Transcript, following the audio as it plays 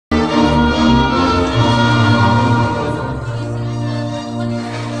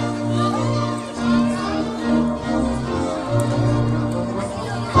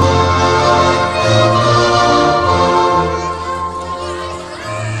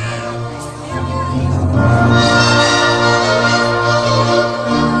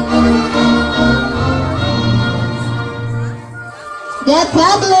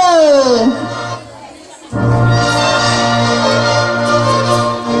Tableau.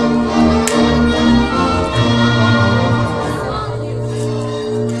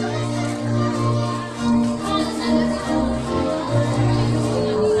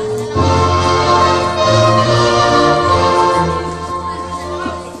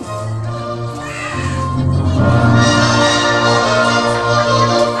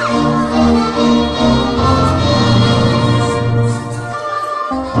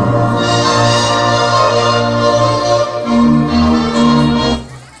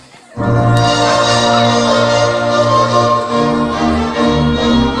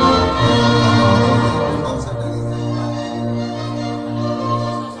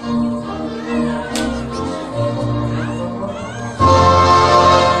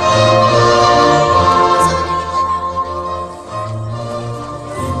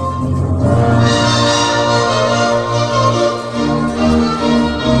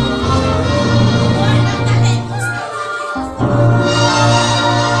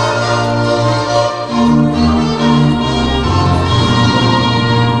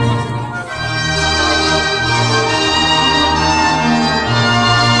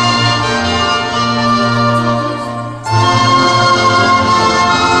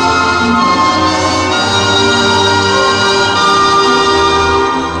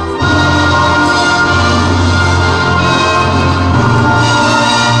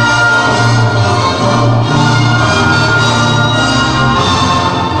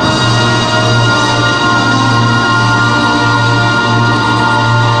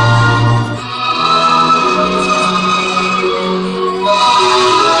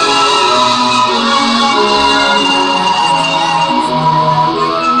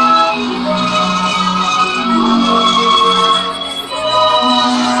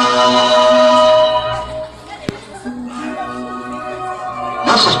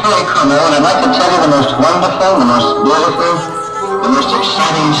 This is Billy Cromwell, and I'd like to tell you the most wonderful, the most beautiful, the most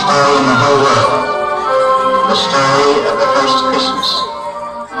exciting story in the whole world. The story of the first Christmas.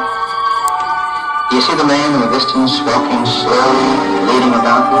 Do you see the man in the distance walking slowly, leading a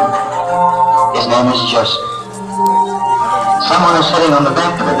donkey? His name is Joseph. Someone is sitting on the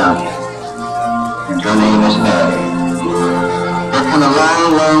back of the donkey, and her name is Mary. They've come a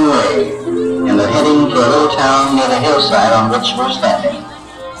long, long way, and they're heading to a little town near the hillside on which we're standing.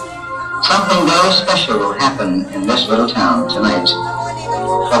 Something very special will happen in this little town tonight.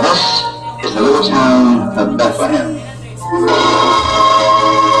 For this is the little town of Bethlehem.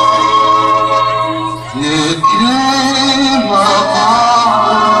 It came upon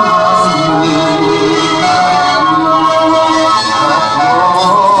me.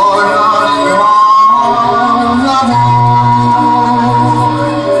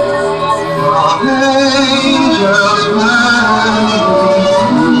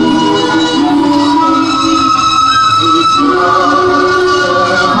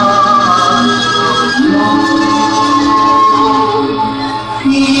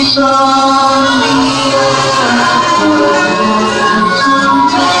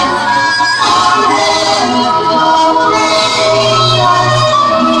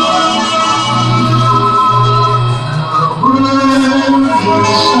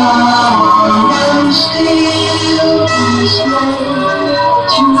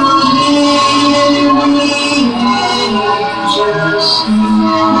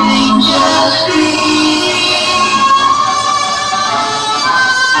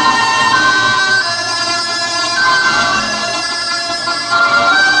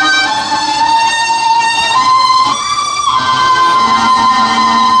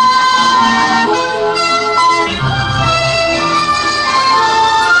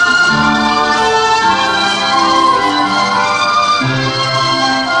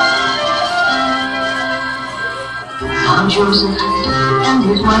 Joseph and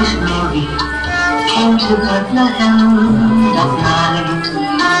his wife Mary came to Bethlehem that night.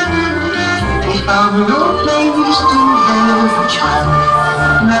 They found no place to bury the child,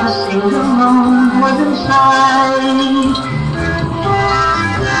 not a single room was inside.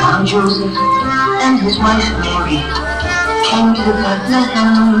 Now Joseph and his wife Mary came to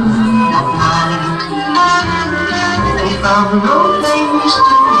Bethlehem that night. They found no place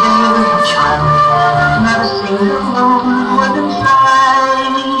to bury the child, not a single room was inside.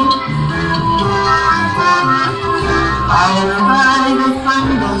 By and by they find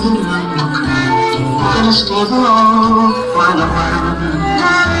a little nook in a stable all for the world,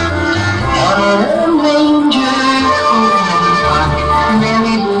 and in a manger cold and dark,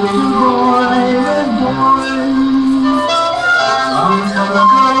 Mary's little boy was born. Long time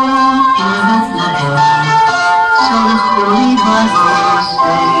ago in Bethlehem, so the Holy Bible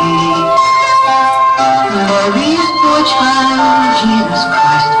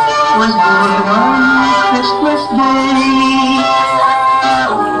born on Christmas Day.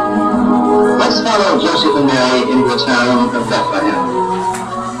 Let's follow Joseph and Mary into the town of Bethlehem.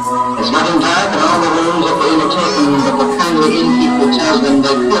 It's getting dark and all the rooms at the inn are taken, but the kindly innkeeper tells them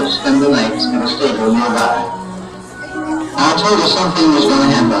they could spend the night in a stable nearby. I told you something was going to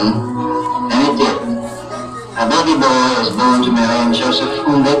happen, and it did. A baby boy is born to Mary and Joseph,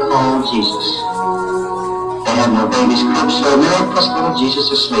 whom they call Jesus. They had no baby's crib, so Mary puts little Jesus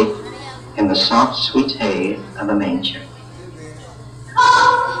to sleep in the soft, sweet hay of a manger.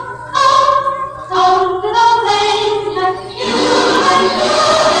 Come to the manger,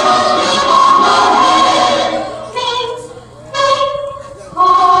 sing,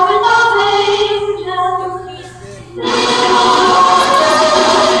 for in the manger.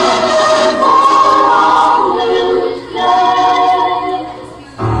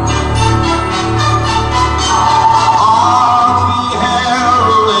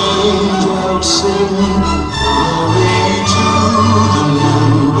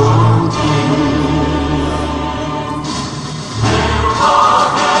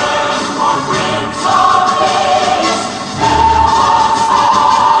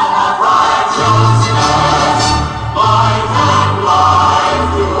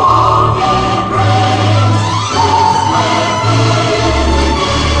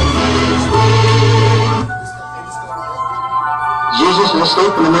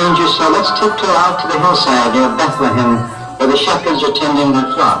 Asleep in the manger, so let's tiptoe out to the hillside near Bethlehem, where the shepherds are tending their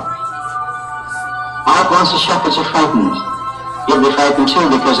flock. All at once the shepherds are frightened. You'll be frightened too,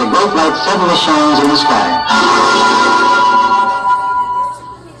 because a great light suddenly shines in the sky.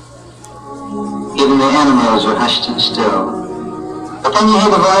 Even the animals are hushed and still. But then you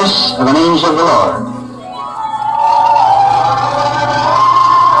hear the voice of an angel of the Lord.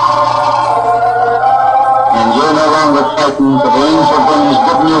 Frightened, for the angel brings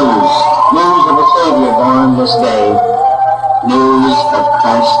good news, news of a Savior born this day, news of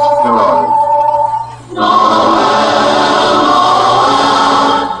Christ the Lord.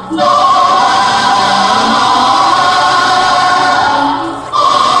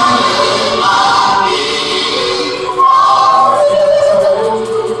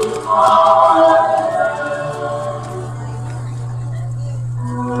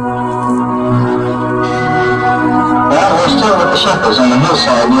 Shepherds on the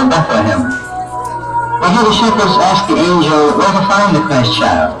hillside near Bethlehem. We hear the shepherds ask the angel where to find the Christ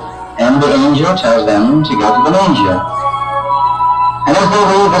child, and the angel tells them to go to the manger. And as they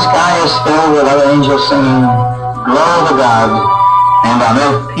leave, the sky is filled with other angels singing, "Glory to God, and on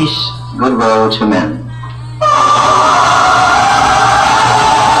earth peace, goodwill to men."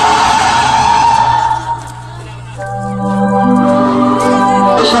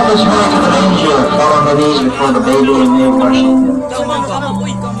 The shepherds hurry to the manger, fall on their knees before the baby, and they worship him.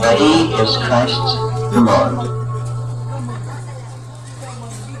 For he is Christ the Lord.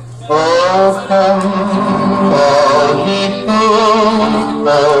 Oh, come, all ye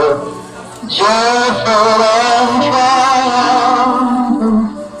faithful, joyful and triumphant.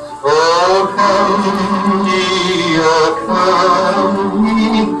 Oh, come ye, come ye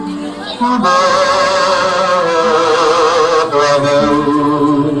to Bethlehem.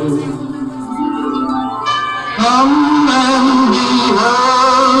 Come and behold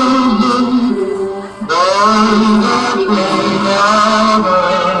him, born the King of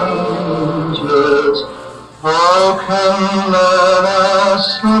angels. Oh, come, let us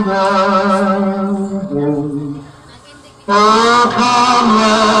adore him. Oh, come,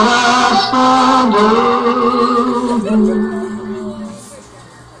 let us adore him.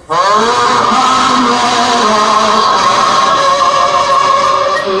 Oh, come, let us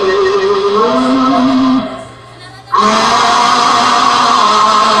adore him.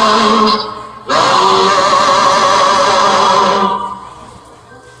 Christ the Lord.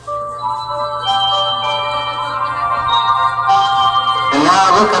 And now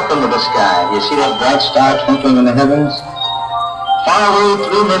look up into the sky. You see that bright star twinkling in the heavens? Far away,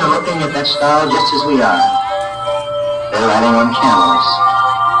 3 men are looking at that star just as we are. They're riding on camels,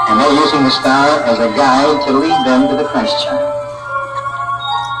 and they're using the star as a guide to lead them to the Christ child.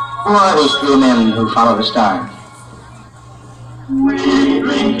 Who are these 3 men who follow the star?